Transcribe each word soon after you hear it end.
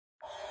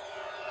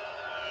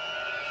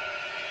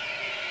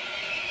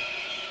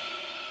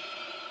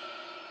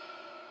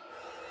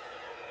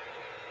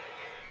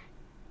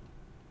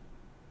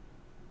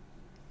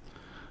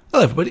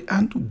Hello everybody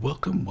and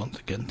welcome once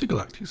again to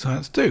Galactic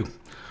Science 2.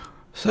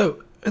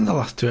 So in the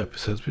last two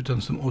episodes we've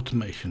done some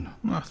automation,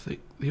 and I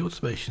think the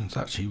automation is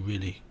actually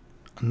really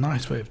a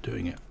nice way of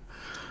doing it.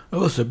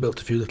 I've also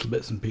built a few little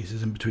bits and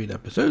pieces in between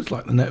episodes,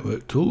 like the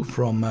network tool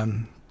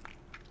from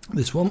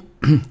this one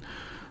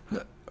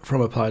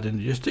from Applied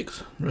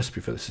Energistics. The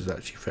recipe for this is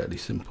actually fairly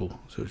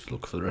simple, so just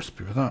look for the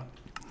recipe for that.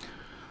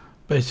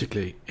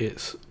 Basically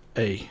it's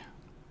a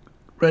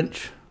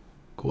wrench,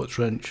 quartz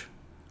wrench,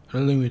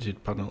 an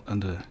illuminated panel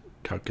and a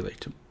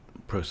calculator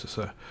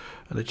processor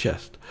and a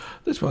chest.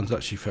 This one's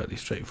actually fairly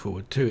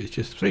straightforward too. It's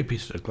just 3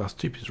 pieces of glass,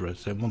 2 pieces of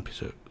redstone,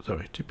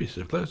 2 pieces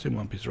of glowstone,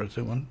 1 piece of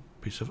redstone, 1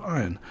 piece of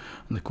iron,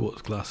 and the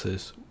quartz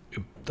glasses.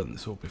 We've done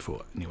this all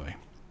before anyway.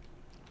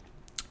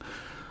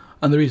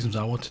 And the reasons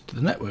I wanted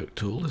the network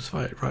tool is if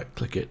I right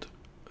click it,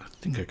 I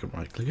think I can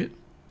right click it,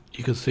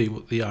 you can see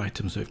what the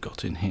items we've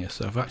got in here.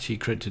 So I've actually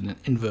created an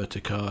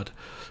inverter card,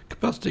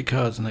 capacity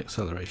cards and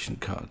acceleration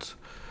cards.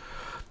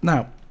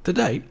 Now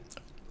today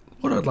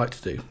what I'd like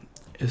to do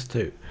is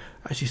to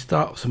actually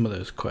start some of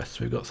those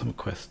quests. We've got some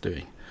quests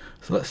doing,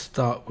 so let's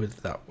start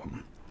with that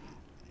one.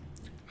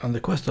 And the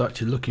quest I'm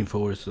actually looking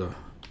for is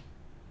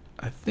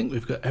I think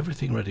we've got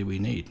everything ready we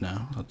need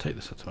now. I'll take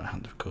this out of my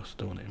hand, of course, I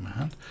don't want it in my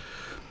hand.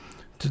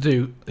 To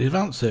do the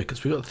advanced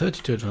circuits, we've got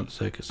 32 advanced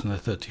circuits and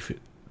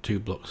 32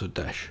 blocks of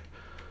dash.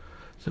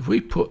 So if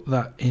we put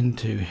that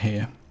into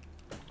here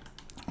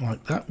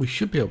like that, we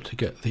should be able to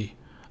get the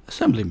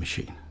assembly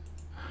machine.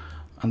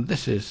 And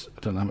this is, I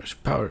don't know how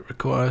much power it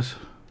requires,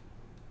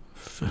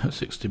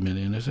 60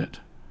 million is it?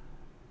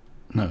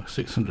 No,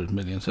 600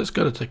 million, so it's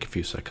going to take a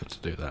few seconds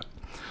to do that.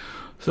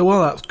 So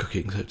while that's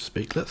cooking, so to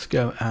speak, let's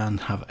go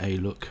and have a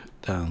look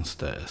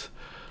downstairs.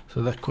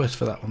 So the quest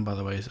for that one, by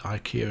the way, is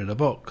IKEA in a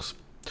box.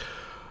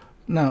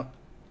 Now,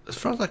 as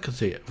far as I can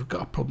see, we've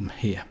got a problem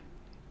here.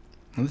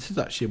 And this is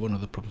actually one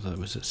of the problems I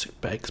was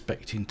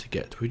expecting to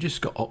get. We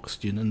just got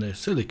oxygen and there's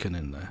silicon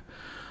in there,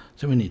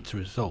 so we need to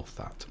resolve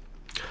that.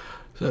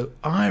 So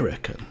I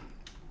reckon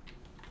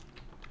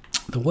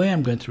the way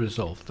I'm going to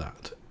resolve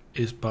that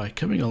is by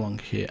coming along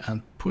here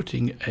and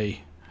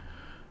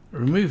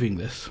removing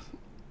this,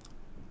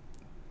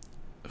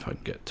 if I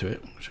can get to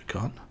it, which I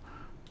can't,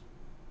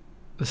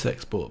 this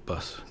export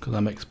bus, because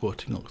I'm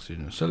exporting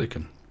oxygen and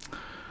silicon.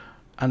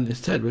 And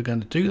instead we're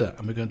going to do that,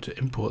 and we're going to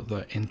import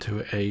that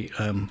into a,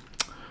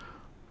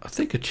 I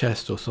think a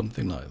chest or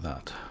something like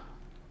that.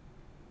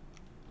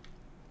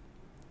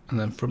 And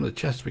then from the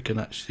chest we can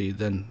actually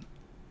then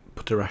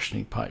put a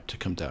rationing pipe to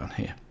come down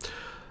here.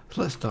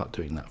 So let's start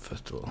doing that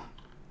first of all.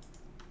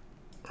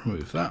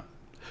 Remove that.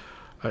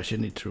 I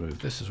actually need to remove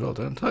this as well,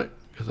 don't I?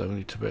 Because I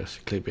need to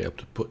basically be able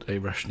to put a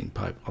rationing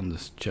pipe on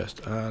this chest.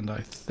 And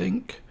I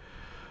think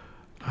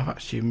I've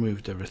actually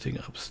moved everything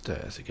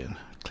upstairs again.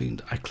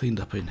 I cleaned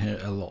up in here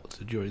a lot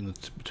during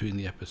between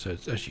the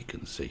episodes, as you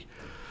can see.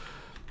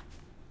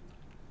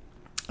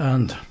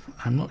 And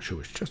I'm not sure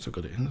which chest I've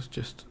got it in. Let's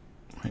just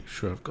make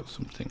sure I've got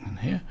something in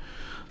here.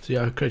 So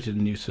yeah, I've created a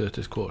new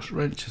Certus quartz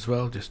wrench as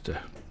well, just to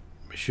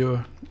be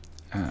sure.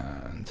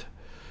 And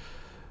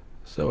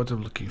so what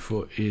I'm looking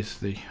for is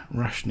the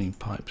rationing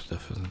pipe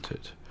stuff, isn't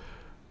it?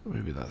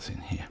 Maybe that's in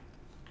here.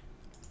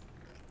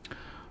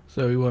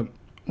 So we want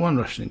 1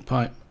 rationing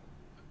pipe,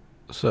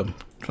 some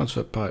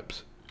transfer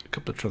pipes, a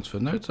couple of transfer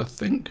nodes, I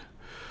think,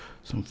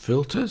 some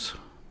filters.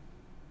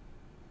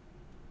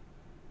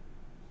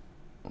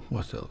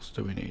 What else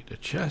do we need? A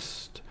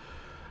chest.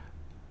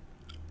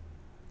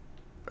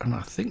 And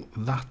I think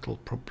that'll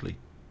probably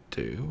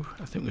do.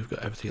 I think we've got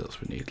everything else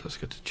we need. Let's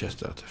get the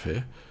chest out of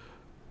here.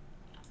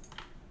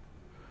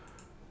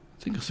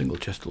 I think a single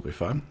chest will be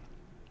fine.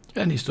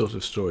 Any sort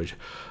of storage.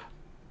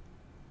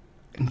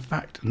 In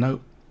fact, no,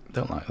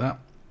 don't like that.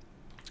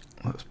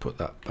 Let's put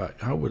that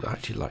back. I would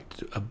actually like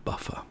to do a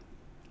buffer.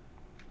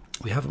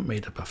 We haven't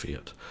made a buffer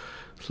yet,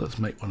 so let's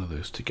make one of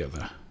those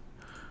together.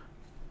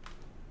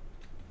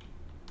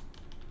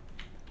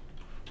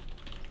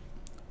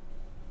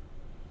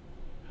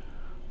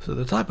 So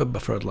the type of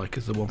buffer I'd like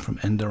is the one from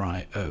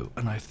Ender.io,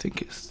 and I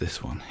think it's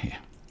this one here,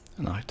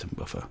 an item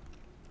buffer.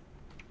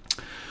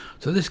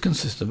 So this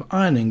consists of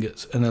iron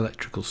ingots and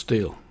electrical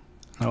steel.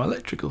 Now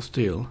electrical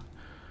steel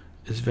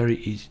is very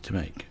easy to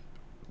make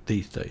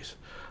these days.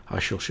 I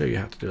shall show you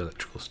how to do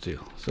electrical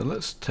steel. So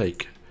let's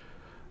take,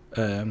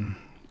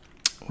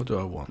 what do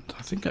I want?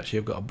 I think actually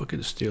I've got a bucket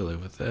of steel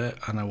over there,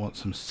 and I want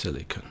some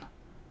silicon.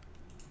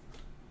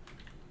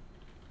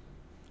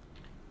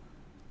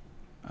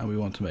 And we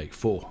want to make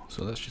 4,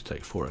 so let's just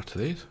take 4 out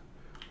of these.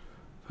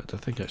 But I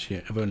think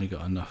actually I've only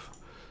got enough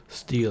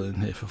steel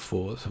in here for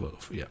 4. Let's have a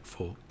look. Yeah,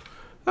 4.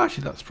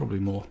 Actually that's probably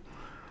more.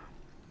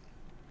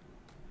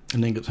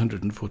 An ingot's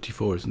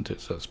 144, isn't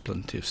it? So that's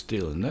plenty of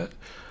steel in there.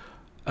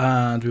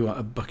 And we want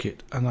a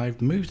bucket, and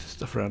I've moved the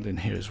stuff around in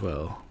here as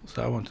well.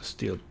 So I want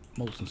a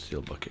molten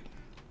steel bucket.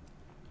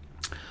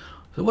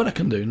 So what I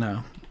can do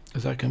now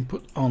is I can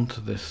put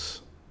onto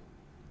this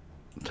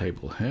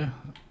table here.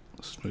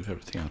 Let's move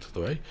everything out of the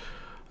way.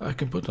 I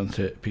can put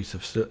onto a piece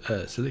of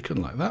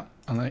silicon like that,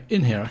 and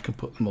in here I can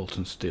put the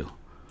molten steel.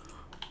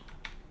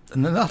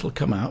 and then that'll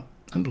come out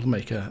and it'll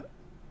make an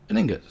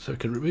ingot, so we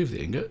can remove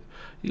the ingot.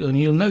 And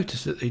you'll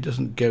notice that it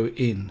doesn't go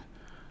in,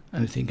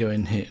 anything go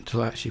in here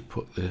until I actually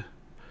put the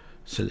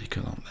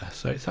silicon on there,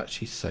 so it's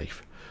actually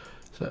safe.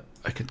 So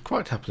I can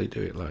quite happily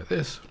do it like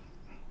this,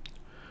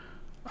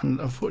 and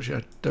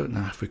unfortunately I don't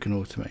know if we can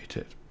automate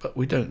it, but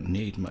we don't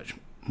need much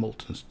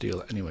molten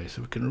steel anyway,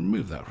 so we can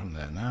remove that from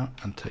there now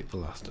and take the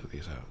last of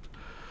these out.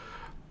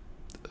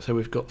 So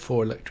we've got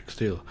 4 electric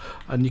steel,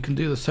 and you can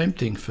do the same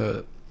thing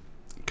for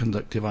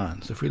conductive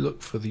iron. So if we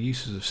look for the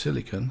uses of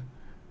silicon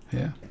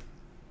here,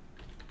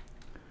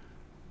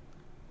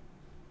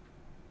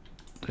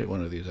 take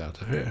one of these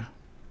out of here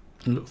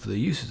and look for the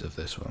uses of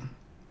this one.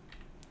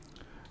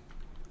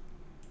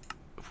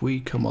 If we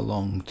come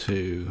along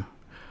to,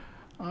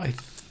 I'm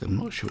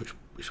not sure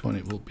which one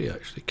it will be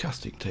actually,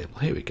 casting table,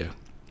 here we go.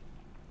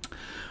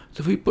 So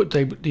if we put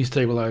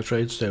destabilized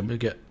redstone, we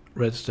get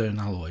redstone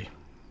alloy.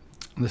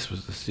 And this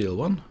was the steel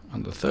one,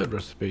 and the third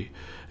recipe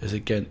is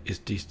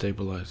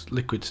destabilized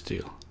liquid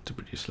steel to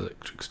produce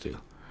electric steel.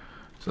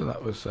 So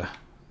that was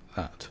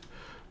that.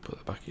 Put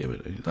that back here, we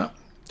don't need that.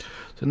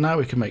 So now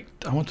we can make,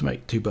 I want to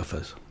make 2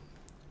 buffers.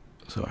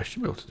 So I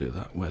should be able to do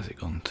that. Where's it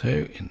gone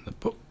to? In the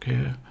book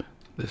here,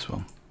 this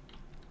one.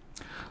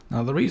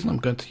 Now the reason I'm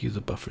going to use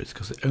a buffer is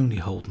because they only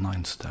hold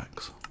 9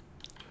 stacks.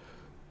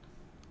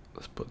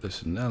 Let's put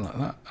this in there like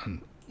that,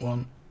 and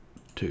 1,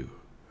 2.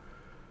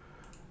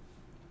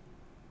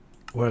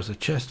 Whereas a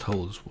chest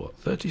holds, what,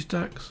 30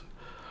 stacks?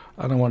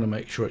 And I want to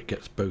make sure it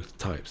gets both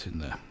types in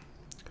there.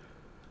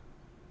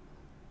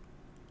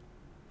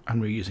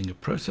 And we're using a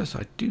process.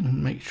 I do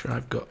make sure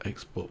I've got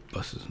export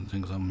buses and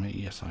things on me.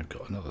 Yes, I've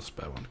got another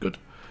spare one. Good.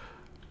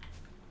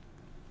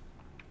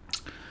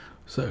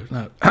 So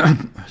now,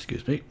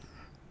 excuse me.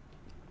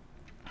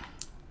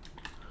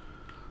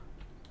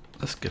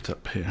 Let's get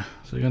up here.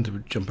 So we're going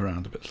to jump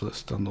around a bit. So let's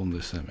stand on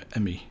this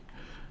ME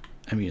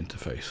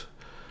interface.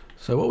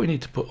 So what we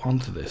need to put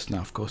onto this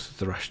now, of course, is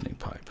the rationing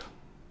pipe.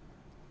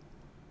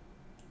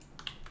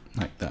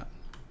 Like that.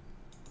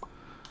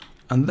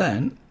 And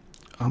then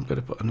I'm going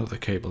to put another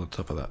cable on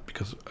top of that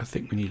because I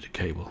think we need a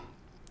cable.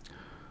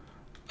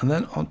 And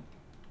then on,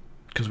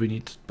 because we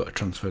need to put a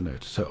transfer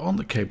node. So on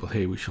the cable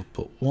here we shall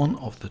put one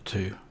of the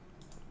 2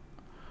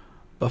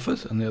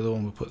 buffers, and the other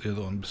one we'll put the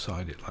other one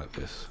beside it like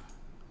this.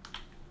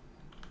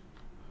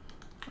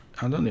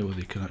 I don't know whether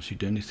you can actually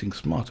do anything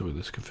smarter with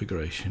this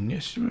configuration.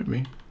 Yes,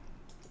 maybe.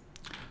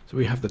 So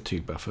we have the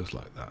 2 buffers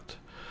like that.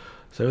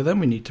 So then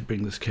we need to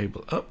bring this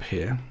cable up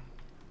here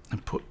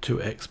and put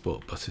 2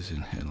 export buses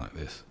in here like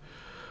this.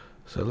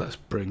 So let's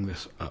bring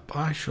this up.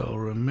 I shall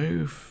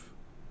remove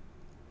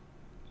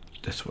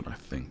this one, I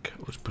think.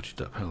 Let's put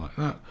it up here like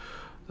that.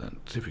 Then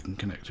see if we can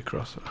connect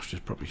across. I'll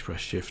just probably press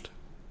shift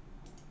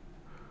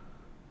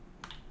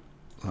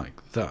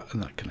like that,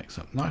 and that connects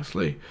up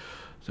nicely.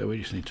 So we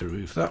just need to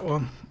remove that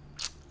one,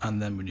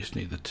 and then we just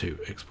need the 2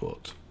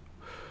 exports.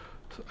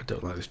 So I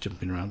don't like this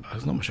jumping around.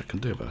 There's not much I can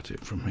do about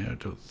it from here, I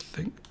don't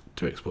think.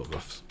 2 export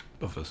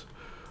buffers.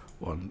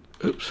 1.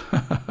 Oops.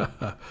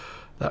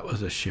 That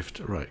was a shift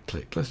right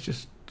click. Let's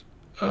just,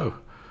 oh,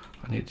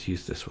 I need to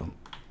use this one.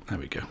 There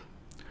we go.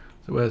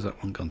 So where's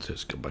that one gone to?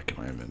 It's gone back in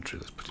my inventory.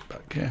 Let's put it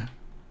back here.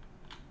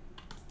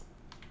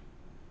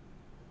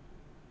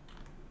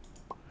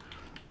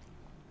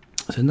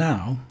 So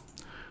now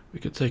we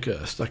could take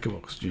a stack of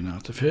oxygen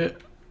out of here.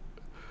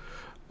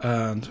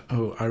 And,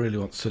 oh, I really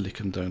want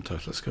silicon, don't I?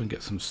 Let's go and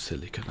get some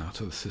silicon out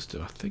of the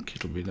system. I think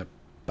it'll be in the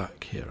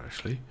back here,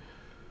 actually.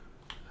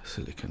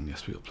 Silicon,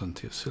 yes, we've got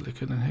plenty of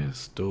silicon in here.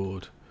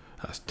 Stored,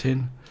 that's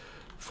tin,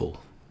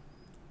 full.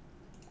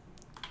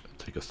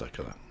 Take a stack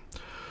of that.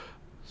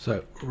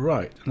 So,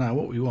 right, now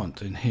what we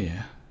want in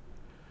here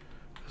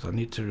is I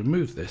need to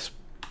remove this.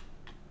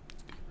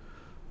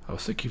 I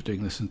was thinking of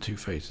doing this in 2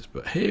 phases,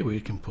 but here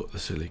we can put the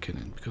silicon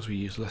in because we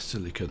use less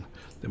silicon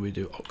than we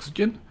do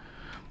oxygen.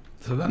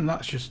 So then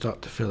that should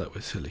start to fill up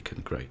with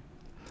silicon, great.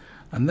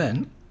 And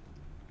then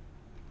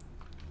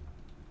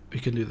we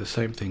can do the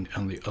same thing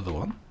on the other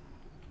one.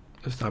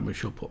 This time we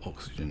shall put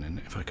oxygen in,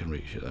 if I can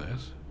reach it, that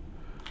is.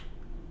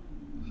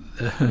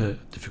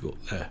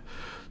 Difficult there.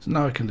 So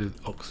now I can do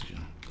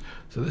oxygen.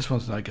 So this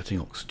one's now getting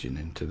oxygen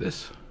into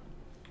this.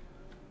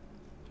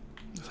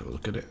 Let's have a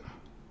look at it.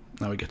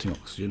 Now we're getting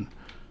oxygen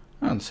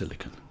and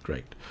silicon,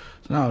 great.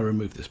 So now I'll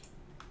remove this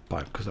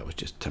pipe because that was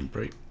just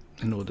temporary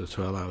in order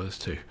to allow us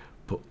to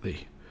put the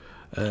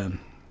where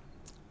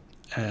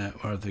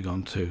have they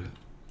gone to,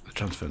 the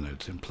transfer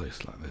nodes in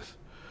place like this.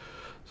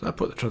 So I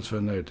put the transfer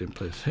node in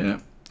place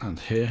here and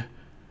here,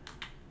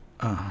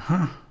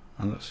 and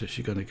that's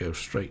actually going to go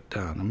straight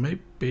down, and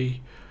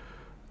maybe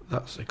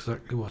that's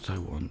exactly what I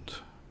want.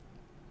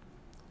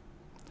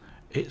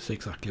 It's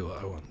exactly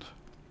what I want.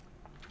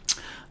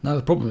 Now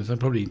the problem is I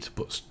probably need to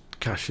put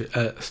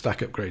stack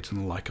upgrades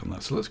and the like on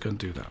that, so let's go and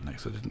do that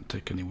next. I didn't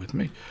take any with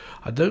me.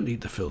 I don't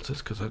need the filters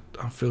because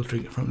I'm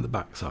filtering it from the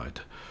back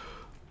side.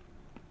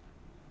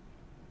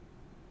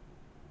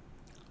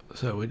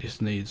 So we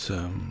just need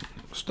some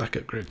stack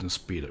upgrades and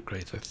speed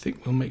upgrades. I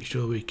think we'll make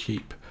sure we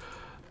keep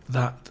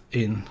that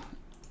in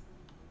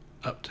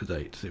up to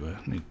date. See, I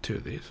need 2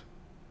 of these,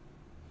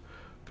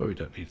 but we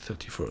don't need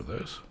 34 of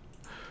those.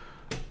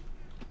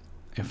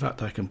 In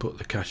fact, I can put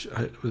the cache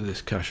with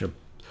this cache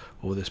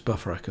or this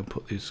buffer. I can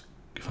put these,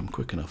 if I'm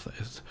quick enough, that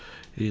is,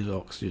 these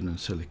oxygen and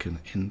silicon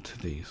into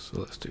these. So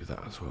let's do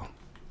that as well.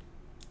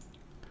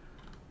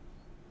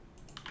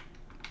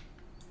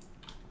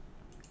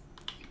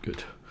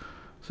 Good.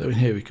 So in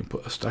here we can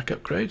put a stack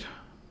upgrade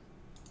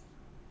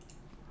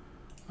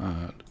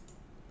and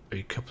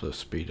a couple of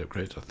speed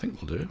upgrades. I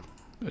think will do.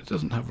 It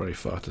doesn't have very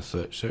far to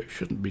search, so it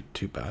shouldn't be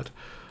too bad.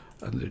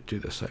 And do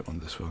the same on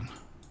this one.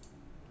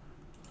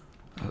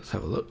 Let's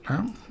have a look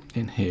now.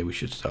 In here we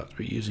should start to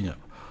be using up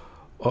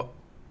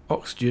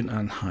oxygen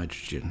and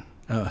hydrogen.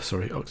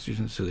 Sorry,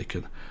 oxygen and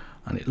silicon.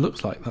 And it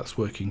looks like that's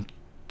working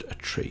a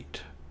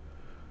treat,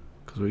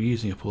 because we're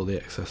using up all the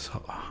excess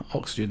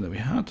oxygen that we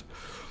had.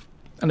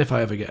 And if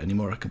I ever get any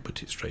more, I can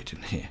put it straight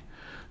in here.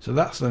 So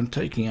that's then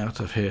taking out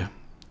of here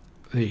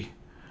the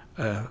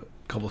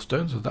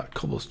cobblestone. So that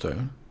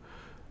cobblestone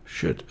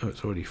should, oh,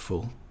 it's already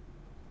full.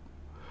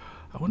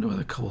 I wonder where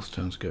the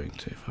cobblestone's going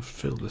to. If I've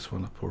filled this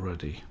one up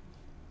already.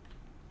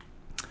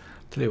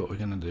 Tell you what we're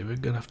going to do. We're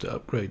going to have to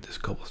upgrade this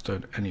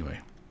cobblestone anyway.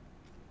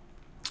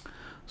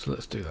 So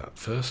let's do that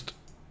first.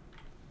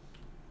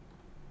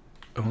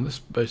 And this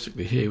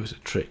basically here was a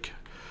trick.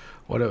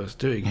 What I was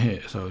doing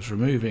here is I was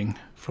removing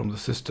from the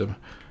system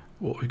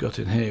what we got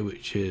in here,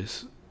 which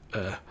is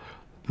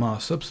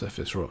Mars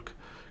subsurface rock,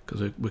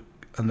 because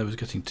and there was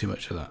getting too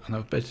much of that, and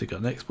I've basically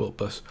got an export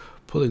bus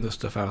pulling the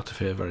stuff out of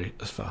here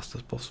as fast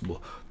as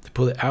possible to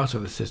pull it out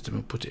of the system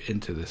and put it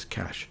into this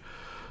cache.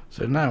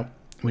 So now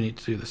we need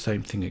to do the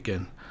same thing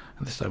again,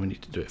 and this time we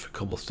need to do it for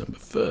cobblestone,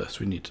 but first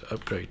we need to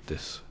upgrade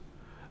this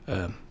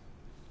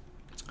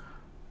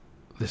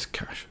this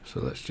cache. So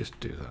let's just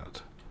do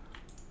that.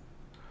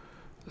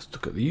 Let's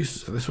look at the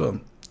uses of this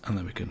one, and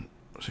then we can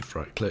shift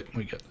right click,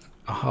 we get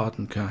a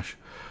hardened cache,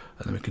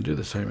 and then we can do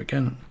the same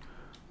again,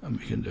 and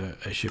we can do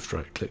a shift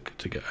right click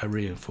to get a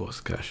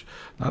reinforced cache.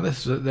 Now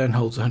this then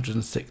holds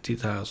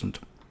 160,000,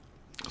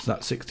 so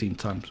that's 16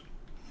 times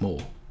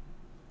more.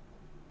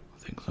 I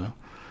think so.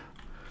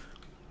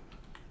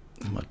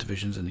 If my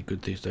division's any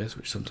good these days,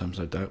 which sometimes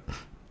I doubt.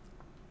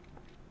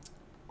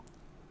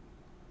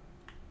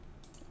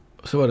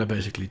 So what I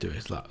basically do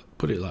is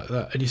put it like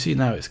that, and you see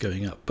now it's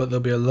going up, but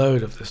there'll be a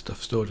load of this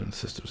stuff stored in the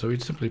system. So we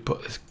simply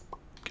put this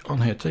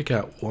on here, take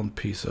out one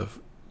piece of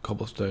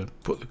cobblestone,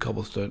 put the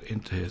cobblestone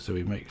into here so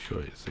we make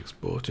sure it's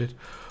exported,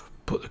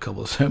 put the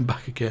cobblestone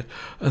back again,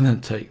 and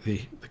then take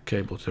the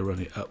cable to run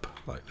it up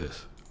like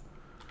this.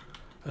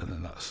 And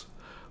then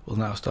we'll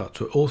now start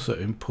to also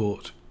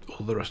import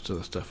all the rest of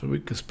the stuff, and we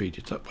can speed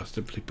it up by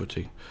simply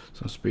putting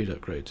some speed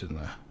upgrades in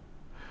there.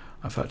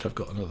 In fact, I've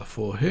got another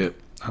 4 here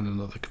and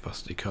another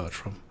capacity card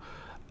from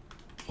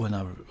when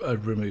I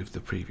removed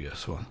the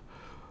previous one.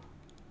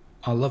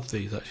 I love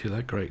these, actually,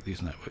 they're great,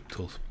 these network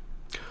tools.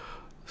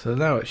 So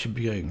now it should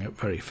be going up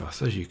very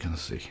fast, as you can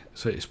see.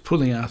 So it's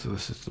pulling out of the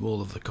system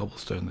all of the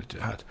cobblestone that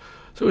it had.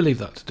 So we'll leave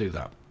that to do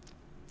that.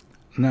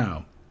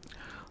 Now,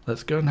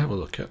 let's go and have a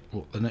look at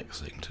what the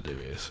next thing to do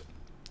is.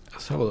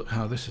 Let's have a look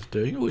how this is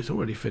doing. Oh, it's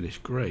already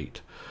finished,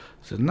 great.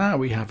 So now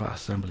we have our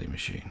assembly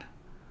machine.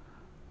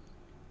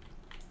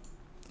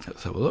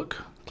 Let's have a look,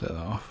 clear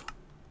that off.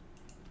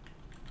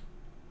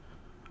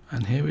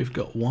 And here we've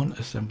got one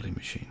assembly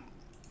machine.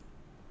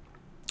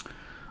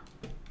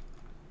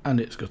 And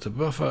it's got a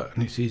buffer,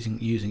 and it's using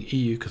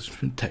EU because it's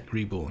from Tech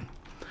Reborn.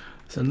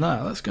 So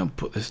now let's go and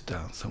put this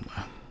down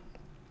somewhere.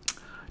 Do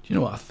you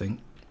know what I think?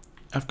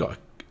 I've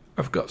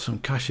got some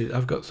caches,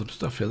 I've got some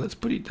stuff here. Let's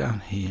put it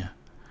down here,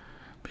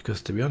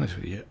 because to be honest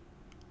with you,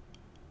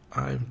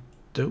 I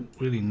don't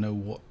really know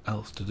what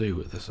else to do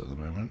with this at the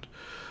moment.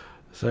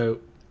 So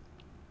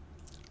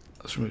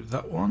let's remove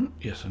that one.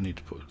 Yes, I need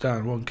to put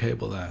down one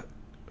cable there.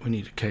 We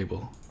need a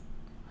cable.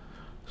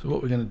 So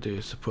what we're going to do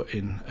is to put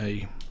in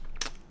a,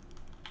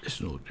 it's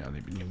an ordinary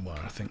aluminium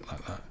wire, I think,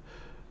 like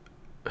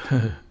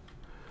that.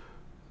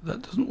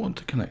 That doesn't want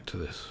to connect to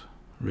this.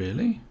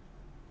 Really?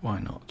 Why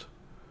not?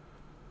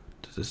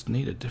 Does this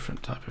need a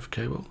different type of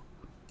cable?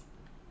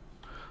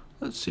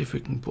 Let's see if we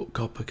can put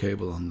copper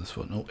cable on this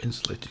one, or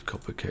insulated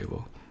copper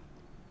cable.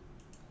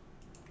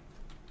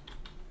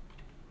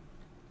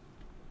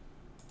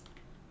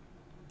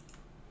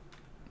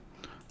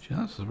 Gee,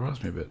 that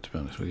surprised me a bit, to be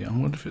honest with you. I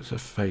wonder if it's a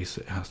face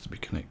it has to be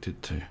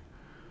connected to.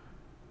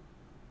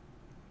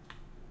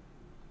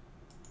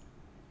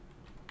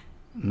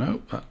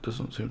 No, that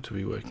doesn't seem to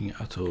be working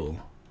at all.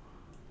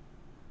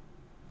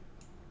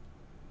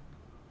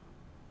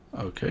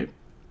 Okay.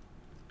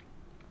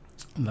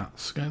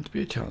 That's going to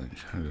be a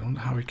challenge. I wonder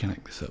how we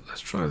connect this up. Let's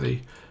try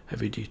the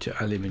heavy duty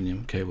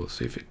aluminium cable,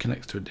 see if it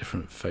connects to a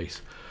different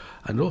face.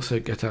 And also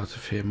get out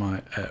of here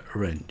my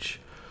wrench.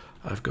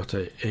 I've got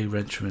a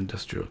wrench from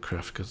Industrial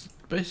Craft, because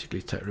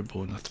basically Tech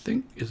Reborn, I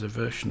think, is a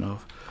version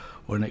of,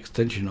 or an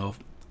extension of,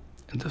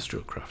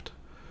 Industrial Craft.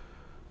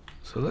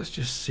 So let's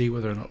just see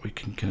whether or not we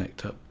can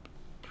connect up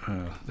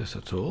this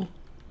at all.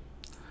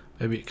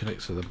 Maybe it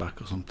connects to the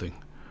back or something.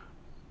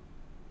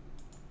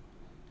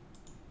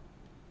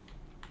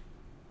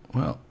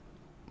 Well,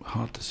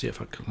 hard to see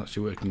if it's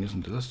actually working,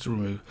 isn't it? Let's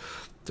remove.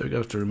 So we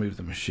go to remove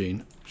the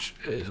machine, which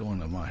is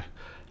one of my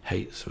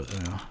hates, but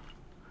there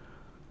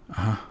we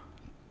are.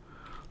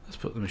 Let's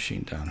put the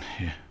machine down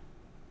here.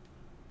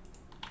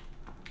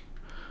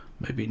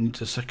 Maybe it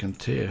needs a second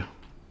tier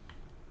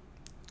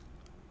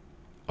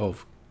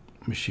of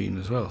machine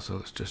as well, so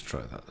let's just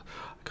try that,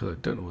 because I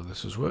don't know whether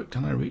this has worked.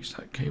 Can I reach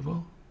that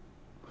cable?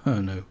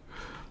 Oh no,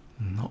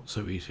 not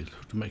so easy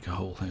to make a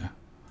hole here.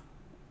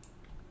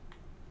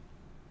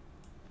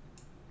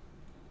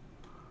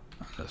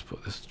 Let's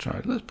put this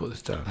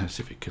down here,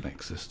 see if it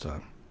connects this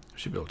time. I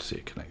should be able to see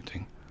it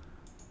connecting.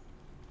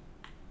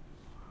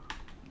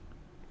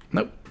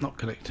 Nope, not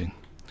connecting.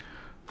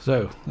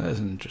 So there's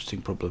an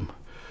interesting problem.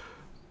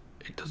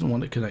 It doesn't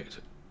want to connect,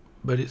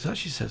 but it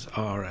actually says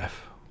RF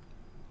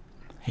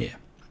here.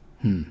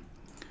 And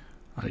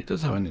it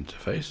does have an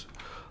interface.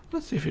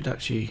 Let's see if it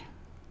actually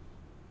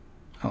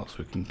else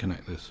we can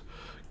connect this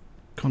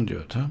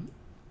conduit.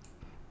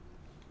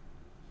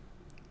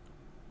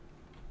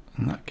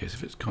 In that case,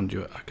 if it's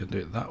conduit, I can do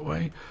it that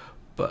way,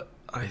 but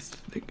I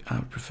think I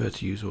would prefer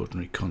to use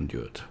ordinary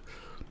conduit.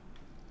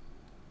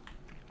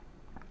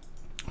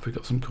 Have we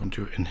got some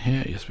conduit in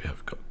here? Yes, we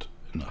have got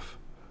enough.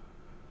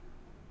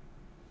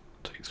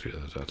 Take 3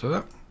 of those out of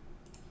that.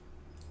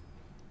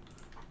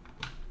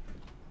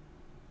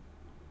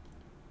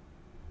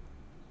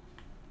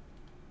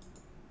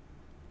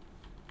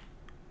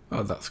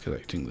 Oh, that's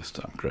connecting this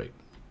time. Great.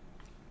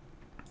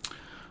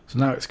 So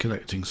now it's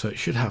connecting, so it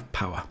should have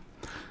power.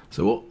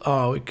 So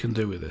what we can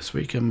do with this,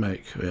 we can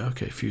make,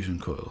 okay, fusion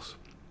coils.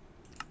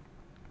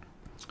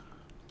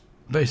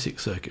 Basic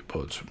circuit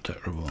boards from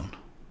Tech Reborn.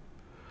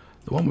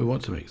 The one we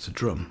want to make is a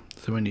drum,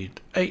 so we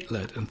need 8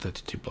 lead and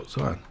 32 blocks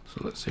of iron.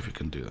 So let's see if we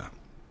can do that.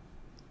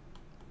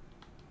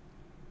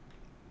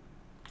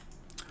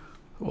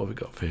 What have we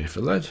got for here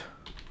for lead?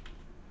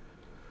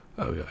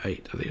 Oh, we got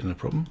 8 of these, no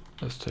problem.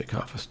 Let's take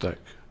half a stack.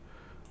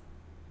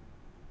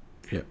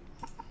 Yep.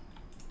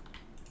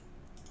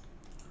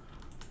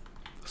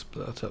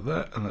 Split that up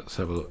there, and let's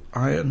have a look.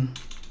 Iron.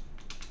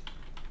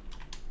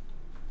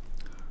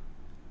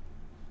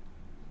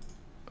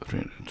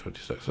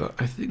 326. So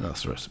I think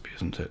that's the recipe,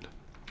 isn't it?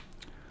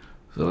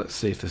 So let's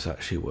see if this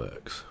actually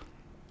works.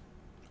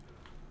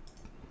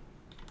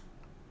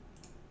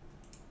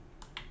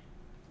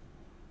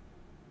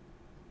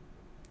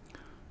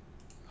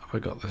 Have I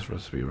got this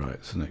recipe right?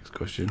 It's the next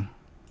question.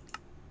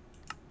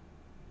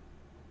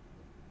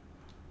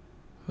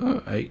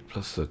 Oh, 8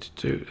 plus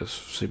 32. This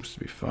seems to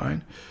be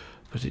fine.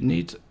 But it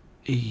needs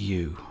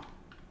EU.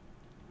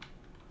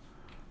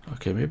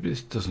 Okay, maybe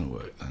this doesn't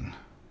work then.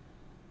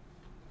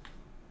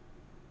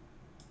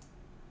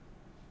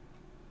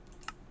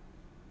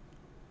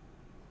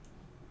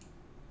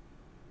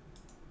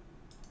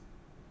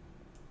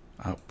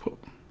 Output.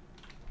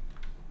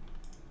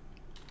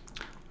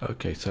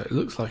 Okay, so it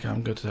looks like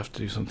I'm going to have to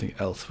do something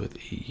else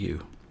with EU.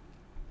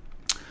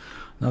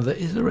 Now there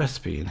is a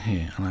recipe in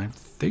here, and I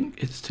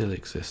think it still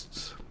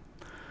exists.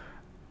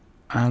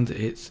 And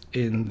it's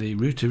in the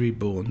Router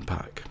Reborn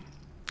pack,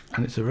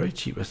 and it's a very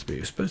cheap recipe.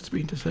 It's supposed to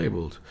be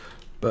disabled,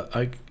 but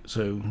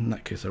so in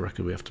that case I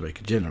reckon we have to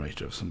make a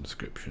generator of some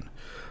description.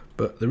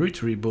 But the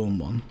Router Reborn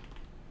one,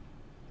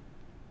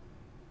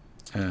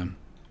 I've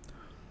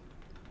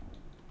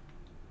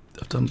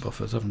done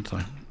buffers, haven't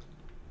I?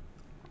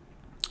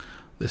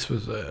 This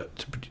was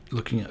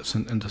looking at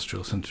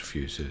industrial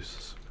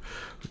centrifuges.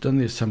 We've done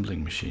the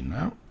assembling machine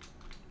now.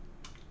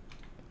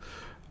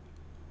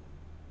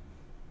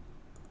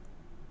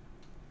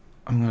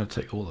 I'm going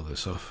to take all of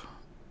this off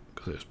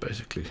because it's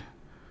basically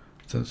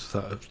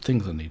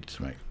things I needed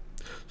to make.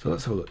 So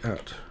let's have a look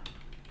at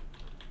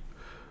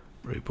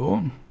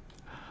Reborn,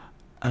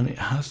 and it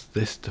has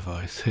this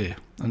device here,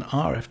 an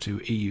RF to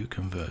EU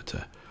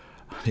converter,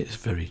 and it's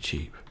very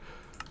cheap.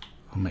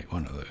 I'll make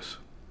one of those.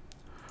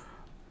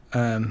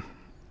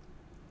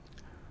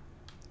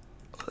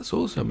 Let's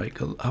also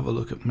have a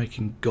look at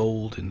making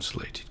gold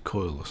insulated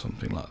coil or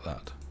something like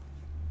that.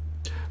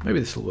 Maybe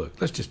this will work.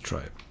 Let's just try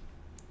it.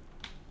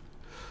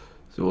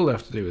 So all I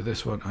have to do with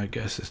this one, I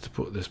guess, is to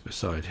put this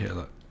beside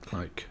here,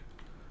 like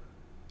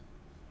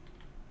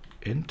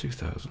in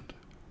 2000.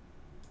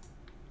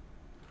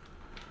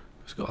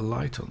 It's got a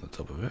light on the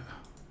top of it.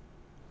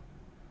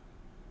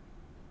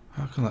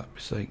 How can that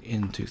be saying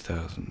in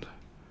 2000?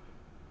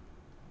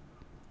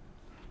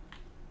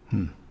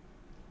 Well,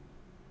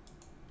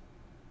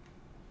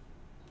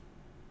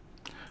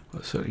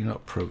 it's certainly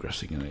not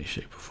progressing in any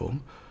shape or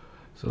form.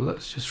 So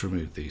let's just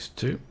remove these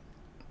two.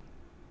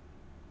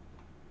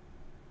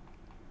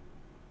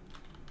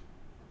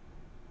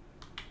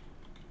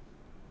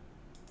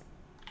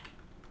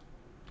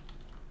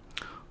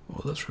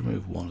 Well, let's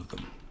remove one of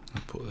them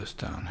and put this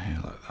down here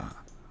like that.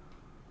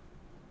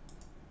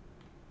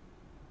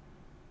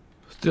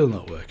 Still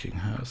not working,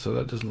 huh? So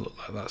that doesn't look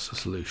like that's the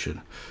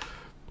solution.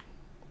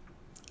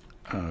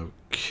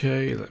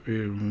 Okay, let me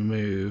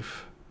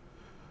remove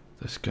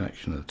this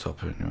connection at the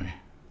top anyway.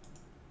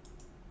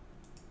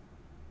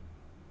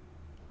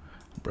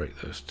 Break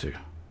those two.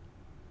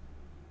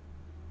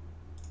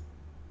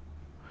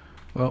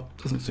 Well,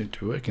 doesn't seem to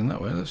be working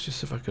that way. Let's just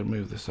see if I can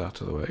move this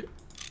out of the way.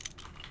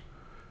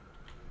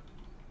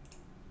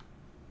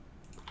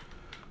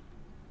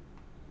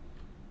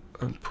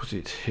 And put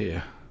it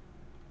here.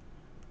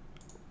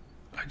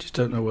 I just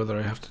don't know whether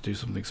I have to do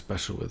something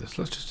special with this.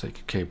 Let's just take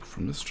a cable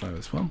from this, try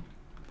this one.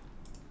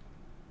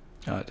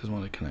 Ah, it doesn't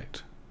want to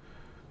connect.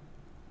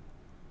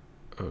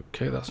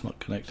 Okay, that's not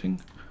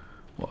connecting.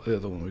 What, the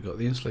other one? We got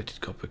the insulated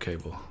copper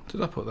cable.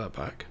 Did I put that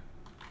back?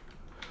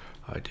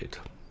 I did.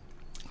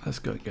 Let's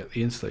go and get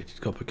the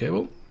insulated copper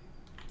cable.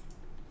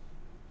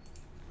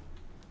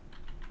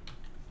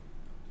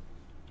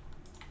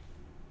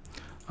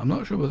 I'm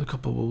not sure whether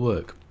copper will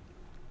work.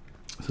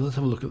 So let's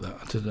have a look at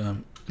that at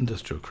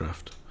industrial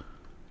craft.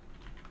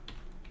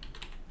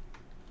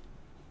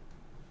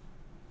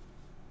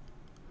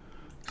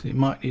 So you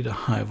might need a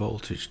high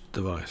voltage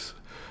device.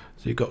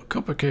 So you've got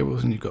copper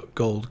cables and you've got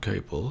gold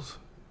cables.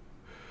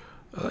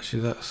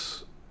 Actually,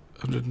 that's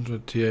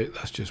 128.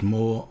 That's just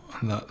more,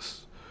 and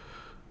that's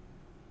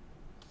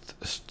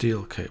a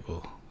steel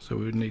cable. So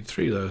we would need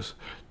 3 of those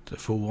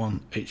for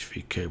 1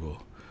 HV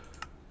cable,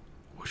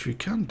 which we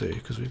can do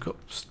because we've got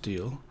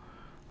steel.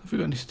 Have we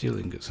got any steel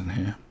ingots in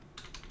here?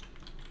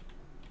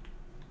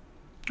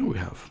 Oh, we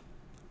have.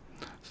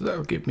 So that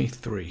will give me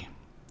 3.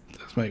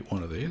 Let's make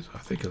 1 of these. I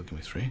think it'll give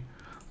me 3.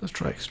 Let's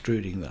try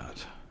extruding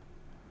that.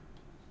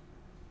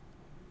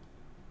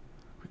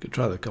 We could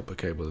try the copper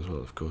cable as well,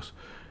 of course,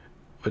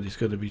 but it's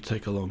going to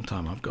take a long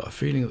time. I've got a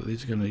feeling that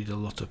these are going to need a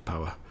lot of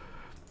power.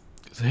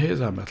 So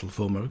here's our metal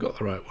former. We've got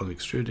the right one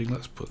extruding.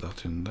 Let's put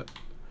that in. That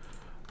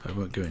I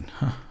won't go in.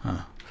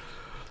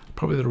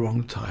 Probably the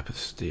wrong type of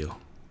steel.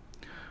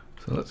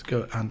 So let's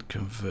go and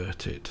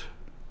convert it.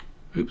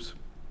 Oops.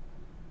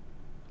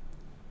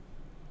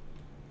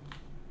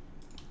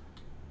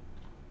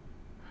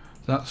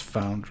 That's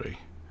foundry.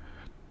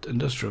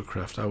 Industrial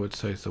craft, I would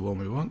say, is the one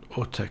we want,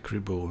 or tech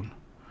reborn.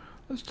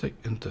 Let's take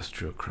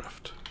industrial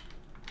craft.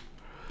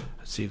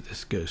 Let's see if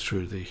this goes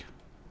through the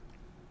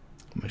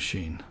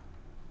machine.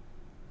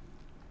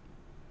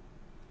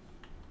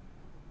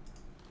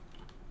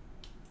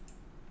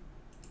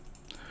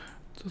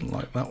 Doesn't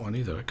like that one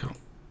either. I can't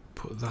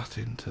put that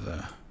into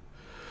there.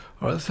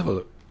 Alright, let's have a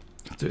look.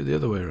 Do it the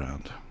other way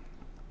around.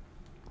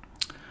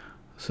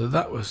 So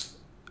that was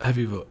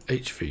heavy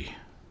HV.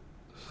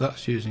 So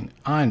that's using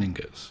iron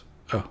ingots.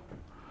 Oh,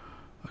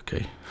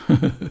 okay.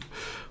 Well,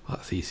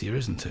 that's easier,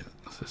 isn't it?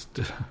 Just,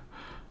 do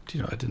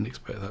you know, I didn't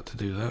expect that to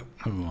do that.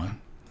 Never mind.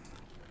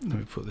 Let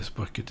me put this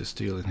bucket of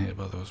steel in here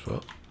by the way as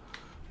well.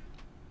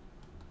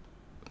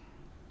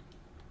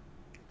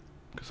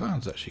 Because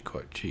iron's actually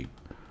quite cheap.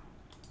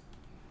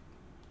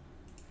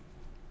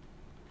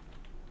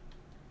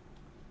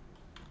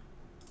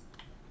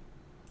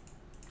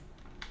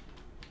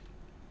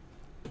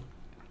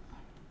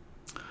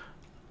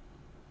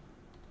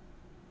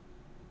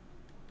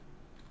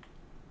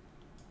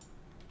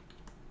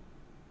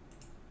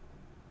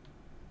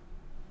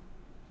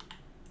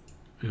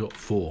 We've got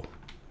 4.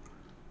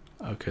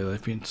 Okay,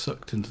 they've been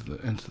sucked into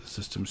the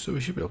system, so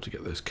we should be able to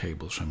get those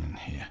cables from in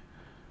here.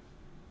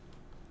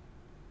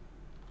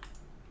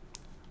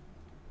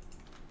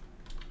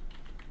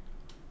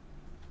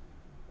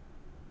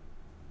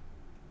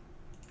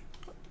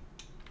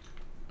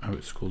 Oh,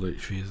 it's called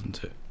HV,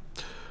 isn't it?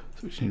 So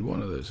we just need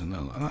 1 of those, and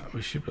then like that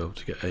we should be able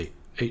to get a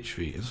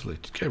HV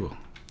insulated cable.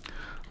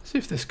 Let's see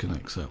if this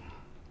connects up.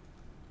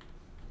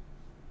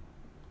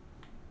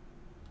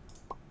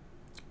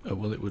 Oh,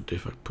 well, it would do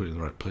if I put it in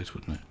the right place,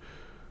 wouldn't it?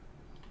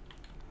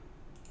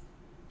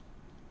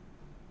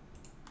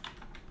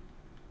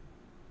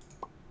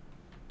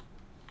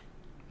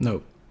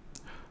 No.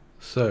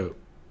 So,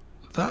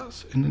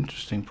 that's an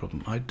interesting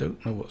problem. I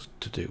don't know what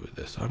to do with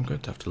this. I'm going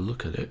to have to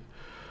look at it.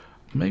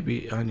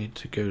 Maybe I need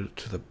to go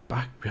to the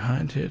back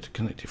behind here to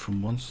connect it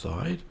from one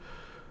side.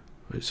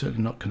 But it's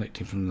certainly not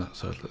connecting from that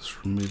side.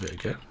 Let's remove it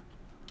again.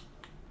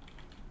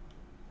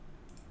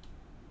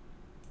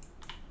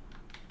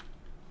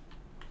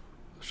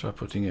 Try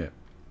putting it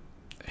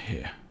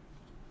here.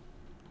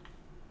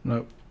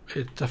 No,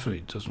 it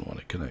definitely doesn't want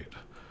to connect.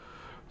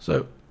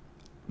 So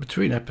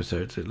between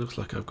episodes it looks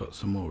like I've got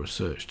some more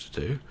research to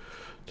do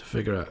to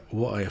figure out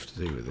what I have to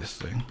do with this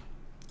thing.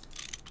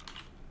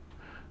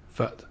 In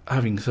fact,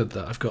 having said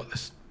that, I've got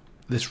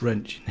this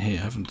wrench in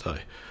here, haven't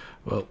I?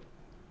 Well,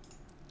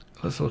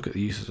 let's look at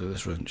the uses of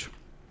this wrench.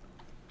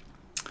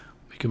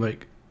 We can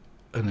make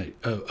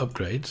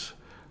upgrades,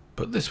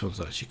 but this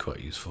one's actually quite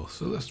useful.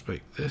 So let's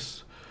make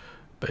this.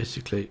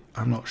 Basically,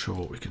 I'm not sure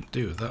what we can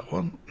do with that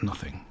one.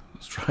 Nothing.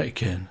 Let's try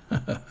again.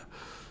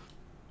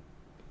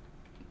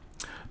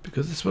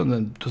 Because this one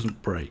then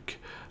doesn't break,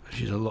 and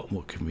she's a lot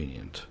more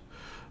convenient.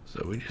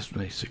 So we just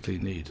basically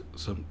need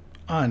some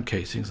iron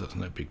casings. That's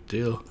no big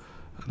deal.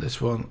 And this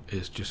one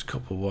is just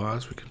copper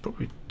wires. We can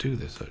probably do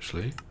this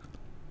actually.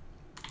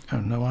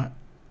 Oh, no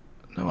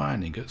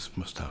iron ingots.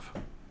 Must have.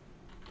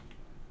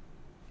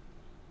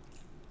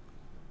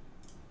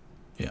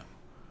 Yeah.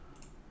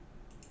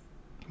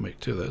 Make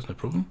 2 of those, no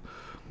problem.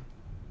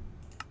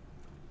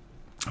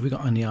 Have we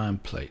got any iron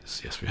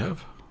plates? Yes, we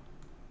have.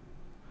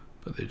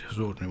 but they're just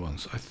ordinary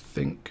ones. I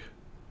think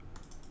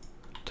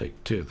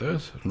take 2 of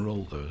those and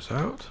roll those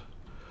out,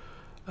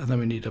 and then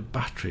we need a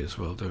battery as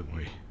well, don't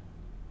we?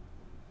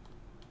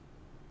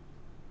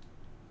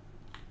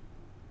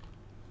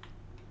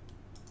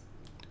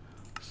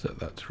 Set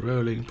that to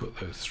rolling, put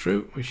those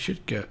through. We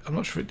should get, I'm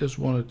not sure if it does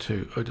 1 or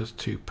 2. Oh, it does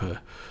 2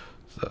 per,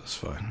 so that's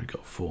fine. We've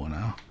got 4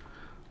 now.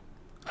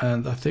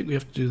 And I think we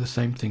have to do the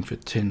same thing for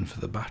tin for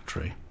the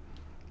battery.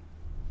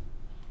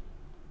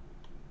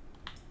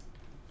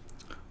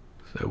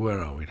 So where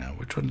are we now?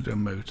 We're trying to do a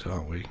motor,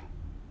 aren't we?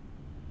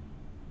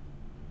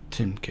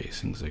 Tin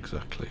casings,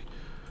 exactly.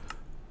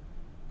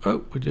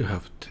 Oh, we do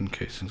have tin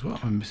casings.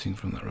 What am I missing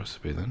from that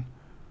recipe then?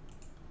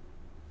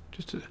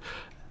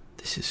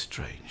 This is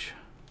strange.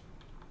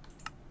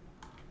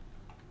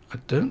 I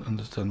don't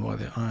understand why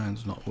the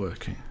iron's not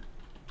working.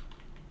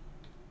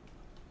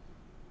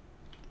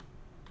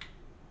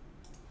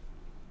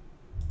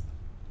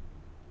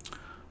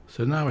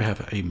 So now we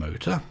have a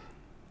motor,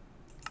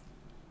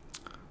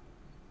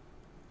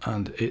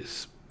 and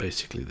it's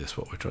basically this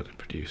what we're trying to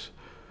produce.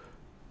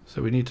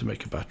 So we need to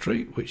make a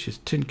battery, which is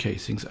tin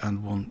casings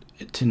and 1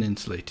 tin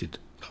insulated.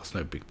 That's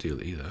no big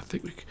deal either. I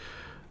think we,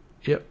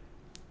 yep.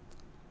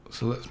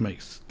 So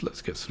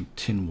let's get some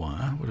tin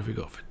wire. What have we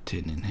got for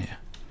tin in here?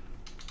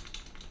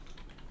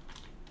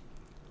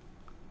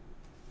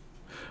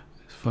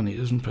 It's funny, it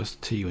doesn't press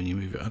T when you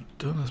move it.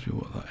 Don't ask me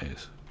what that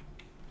is.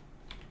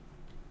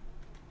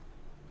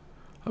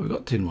 Oh, we've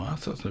got tin wire,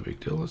 so that's no big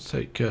deal. Let's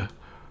take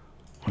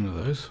one of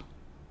those.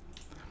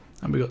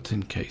 And we've got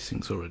tin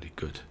casings already,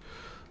 good.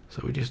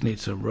 So we just need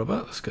some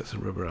rubber. Let's get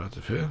some rubber out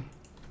of here.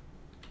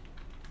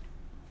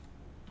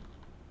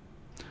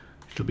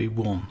 It'll be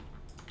 1,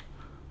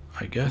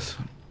 I guess.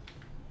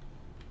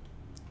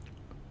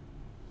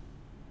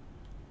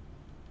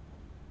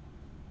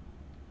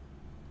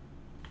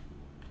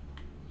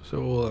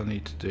 So all I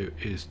need to do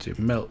is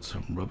to melt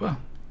some rubber.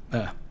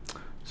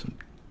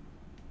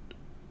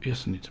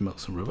 Yes, I need to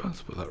melt some rubber.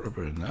 Let's put that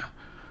rubber in there.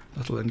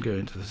 That'll then go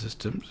into the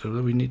system. So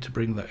then we need to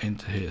bring that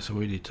into here. So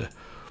we need to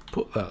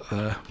put that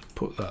there,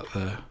 put that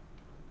there.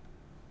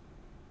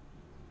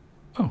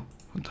 Oh,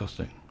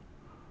 fantastic.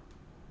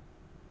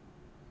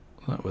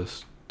 That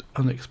was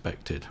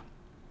unexpected.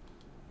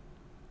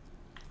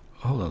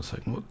 Hold on a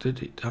second, what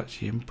did it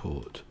actually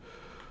import?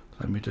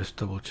 Let me just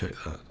double check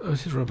that. Oh,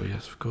 this is rubber,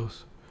 yes, of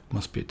course.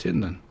 Must be a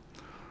tin then.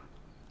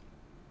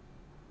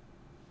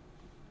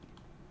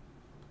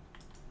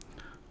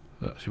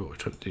 Actually, what we're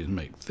trying to do is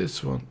make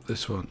this one.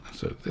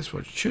 So this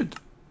one should,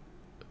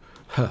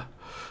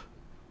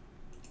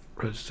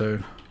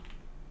 redstone.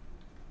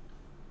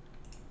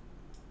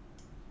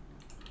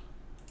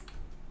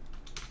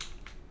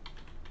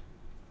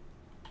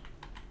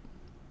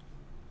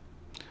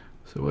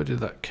 So where did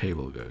that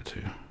cable go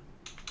to?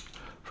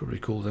 Probably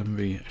called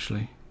MV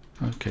actually.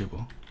 Oh,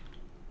 cable.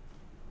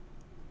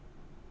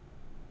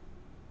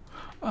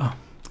 Ah,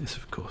 yes,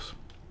 of course.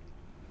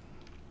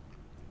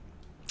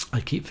 I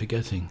keep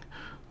forgetting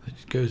that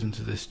it goes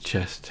into this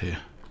chest here,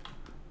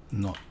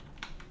 not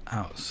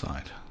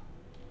outside,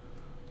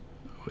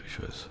 which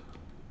was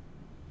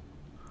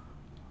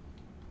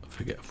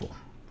forgetful.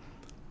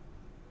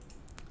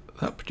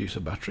 That produced a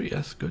battery,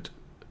 yes, good.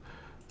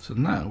 So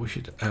now we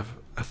should have,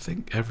 I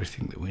think,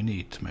 everything that we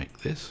need to make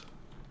this.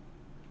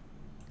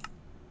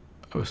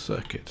 Oh, a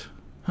circuit.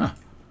 Huh.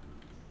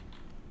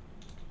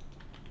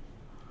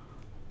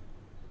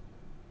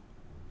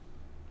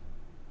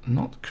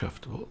 Not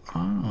craftable.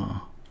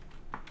 Ah.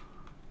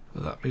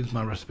 Well, that means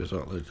my recipes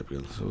aren't loaded up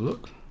again. So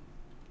look.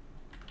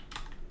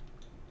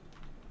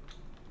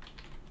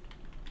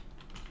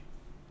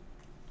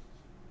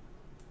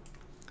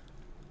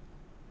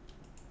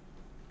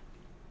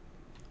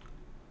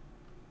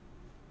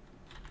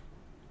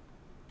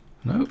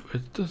 No,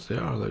 it does. They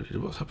are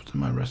loaded. What's happened to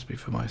my recipe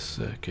for my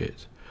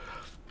circuit?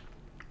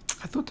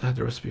 I thought I had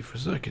a recipe for a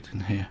circuit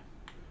in here.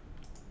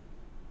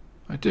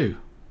 I do.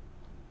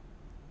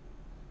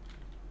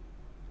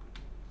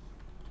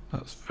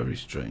 That's very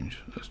strange.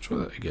 Let's try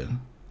that again.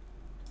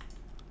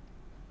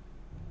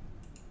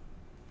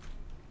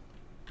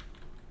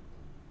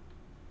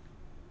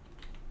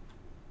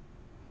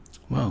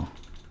 Well,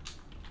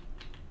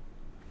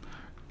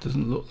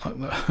 doesn't look like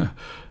that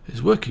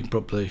is working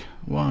properly.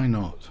 Why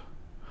not?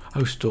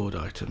 Oh, stored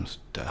items.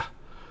 Duh.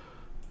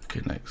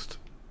 Okay, next.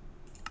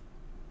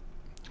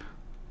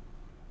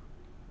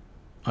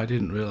 I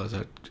didn't realise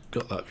I'd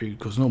got that view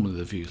because normally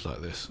the view's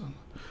like this.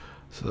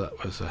 So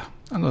that was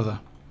another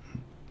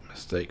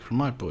mistake from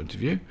my point of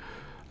view.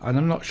 And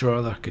I'm not sure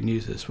whether I can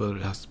use this, whether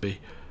it has to be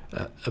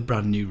a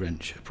brand new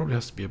wrench. It probably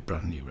has to be a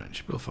brand new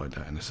wrench. We'll find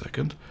out in a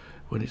second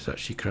when it's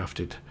actually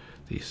crafted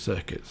these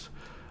circuits.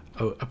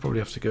 Oh, I probably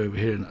have to go over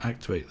here and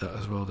activate that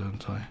as well,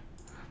 don't I?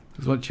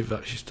 Because once you've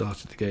actually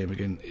started the game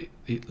again,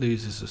 it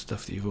loses the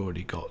stuff that you've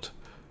already got.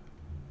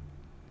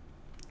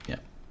 Yeah,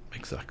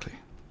 exactly.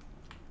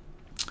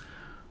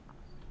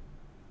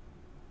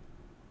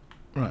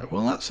 Right,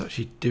 well that's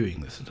actually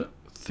doing this. I don't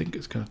think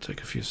it's going to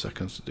take a few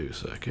seconds to do a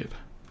circuit.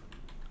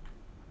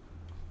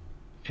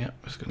 Yeah,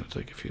 it's going to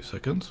take a few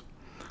seconds.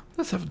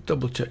 Let's have a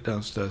double check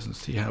downstairs and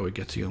see how we're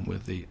getting on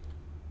with the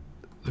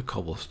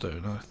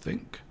cobblestone. I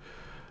think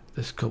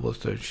this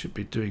cobblestone should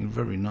be doing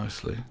very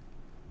nicely.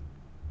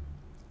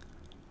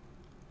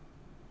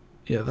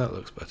 Yeah, that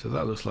looks better.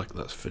 That looks like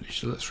that's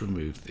finished. So let's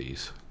remove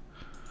these.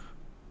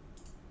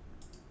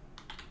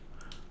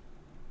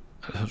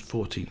 I had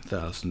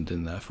 14,000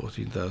 in there,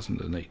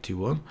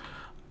 14,081.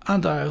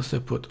 And I also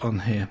put on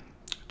here,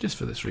 just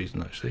for this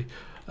reason actually,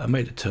 I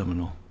made a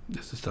terminal.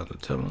 This is a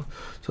standard terminal.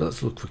 So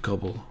let's look for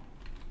cobble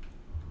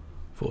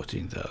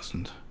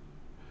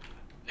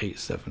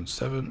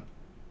 14,877,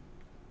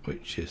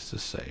 which is the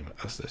same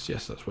as this.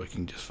 Yes, that's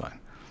working just fine.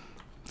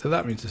 So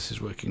that means this is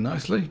working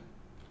nicely.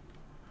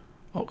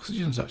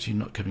 Oxygen's actually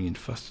not coming in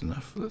fast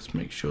enough. Let's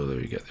make sure that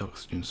we get the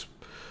oxygen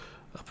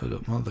up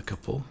another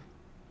couple.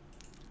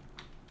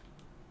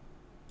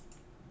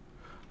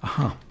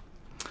 Aha,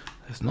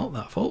 it's not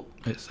that fault,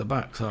 it's the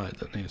back side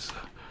that needs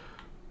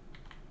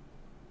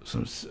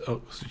some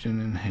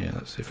oxygen in here.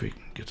 Let's see if we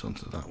can get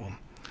onto that one.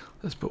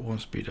 Let's put one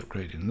speed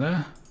upgrade in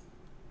there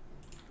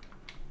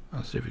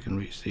and see if we can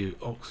reach the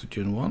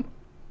oxygen one.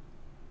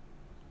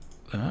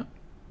 There.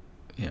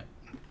 Yeah,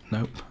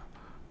 nope.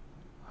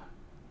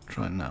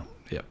 Try now.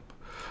 Yep,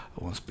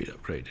 one speed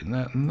upgrade in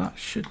there, and that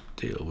should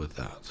deal with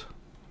that.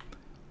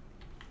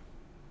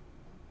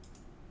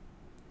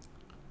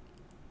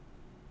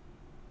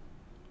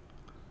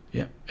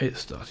 Yeah, it's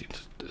starting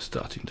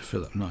to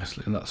fill up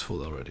nicely, and that's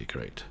full already.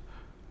 Great.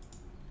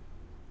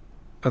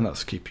 And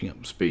that's keeping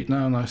up speed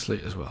now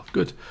nicely as well.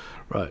 Good.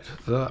 Right,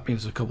 so that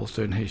means the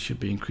cobblestone here should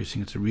be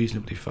increasing at a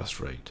reasonably fast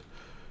rate.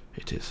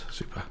 It is.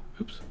 Super.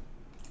 Oops.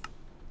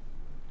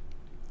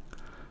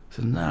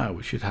 So now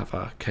we should have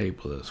our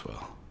cable as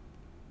well.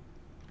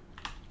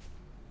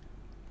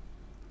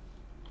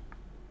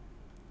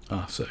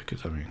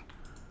 Circuit, I mean.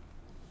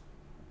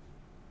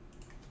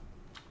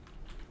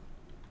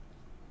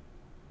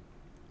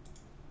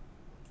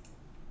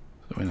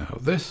 So we now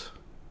have this.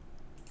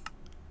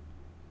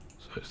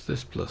 So it's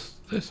this plus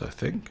this, I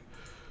think.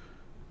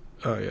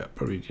 Oh yeah,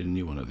 probably need a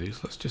new one of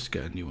these. Let's just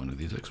get a new one of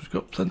these because we've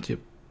got plenty of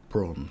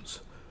bronze.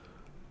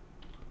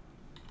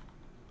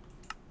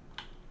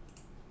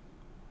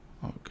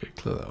 Okay,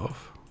 clear that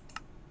off.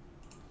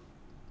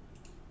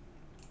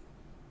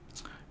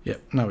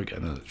 Yep, now we get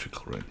an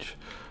electrical wrench.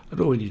 And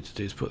all we need to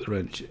do is put the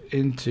wrench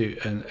into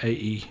an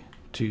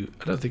AE2.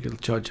 I don't think it'll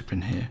charge up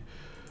in here.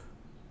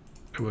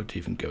 It won't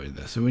even go in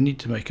there. So we need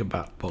to make a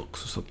bat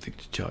box or something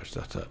to charge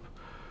that up.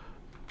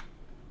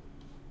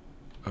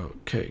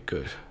 Okay,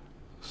 good.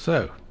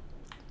 So,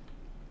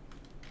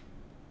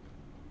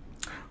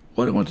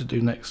 what I want to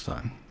do next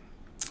time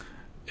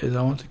is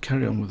I want to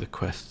carry on with the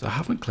quest. I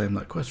haven't claimed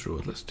that quest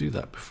reward. Let's do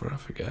that before I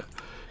forget,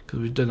 because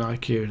we've done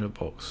IKEA in a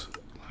box.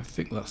 I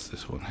think that's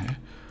this one here.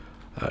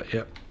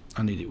 Yep,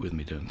 I need it with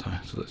me, don't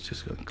I? So let's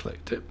just go and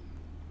collect it.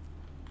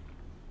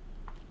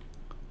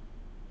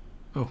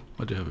 Oh,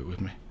 I do have it with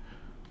me.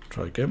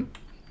 Try again.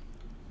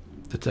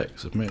 Detect,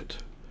 submit.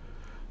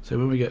 So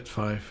when we get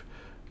 5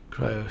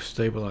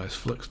 cryo-stabilized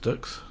flux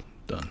ducts,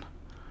 done.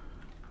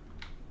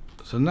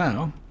 So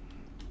now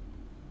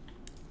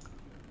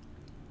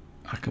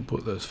I can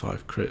put those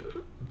 5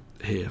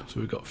 here. So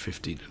we've got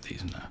 15 of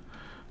these now,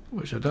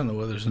 which I don't know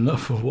whether it's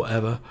enough or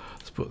whatever.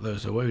 Let's put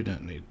those away. We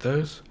don't need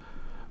those.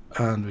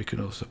 And we can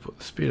also put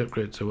the speed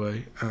upgrades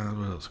away. And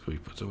what else can we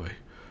put away?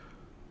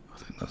 I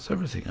think that's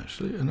everything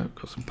actually. And I've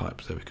got some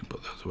pipes there. We can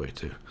put those away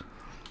too.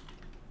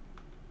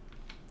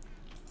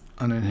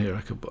 And in here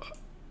I could put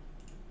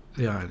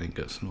the iron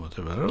ingots and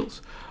whatever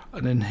else.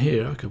 And in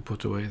here I could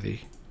put away the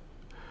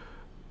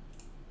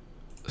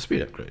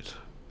speed upgrades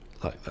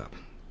like that.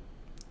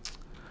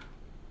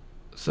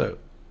 So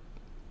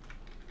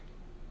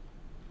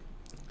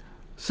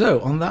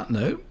on that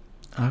note,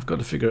 I've got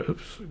to figure out.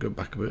 Oops, go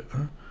back a bit.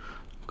 I'm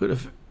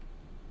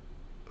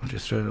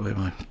just throwing away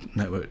my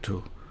network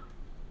tool.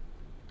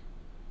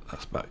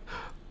 That's back.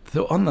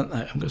 So on that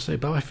note, I'm going to say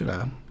bye for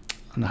now,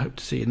 and I hope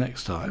to see you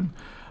next time,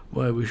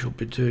 where we shall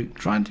be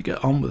trying to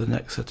get on with the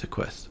next set of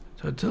quests.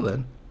 So until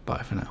then,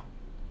 bye for now.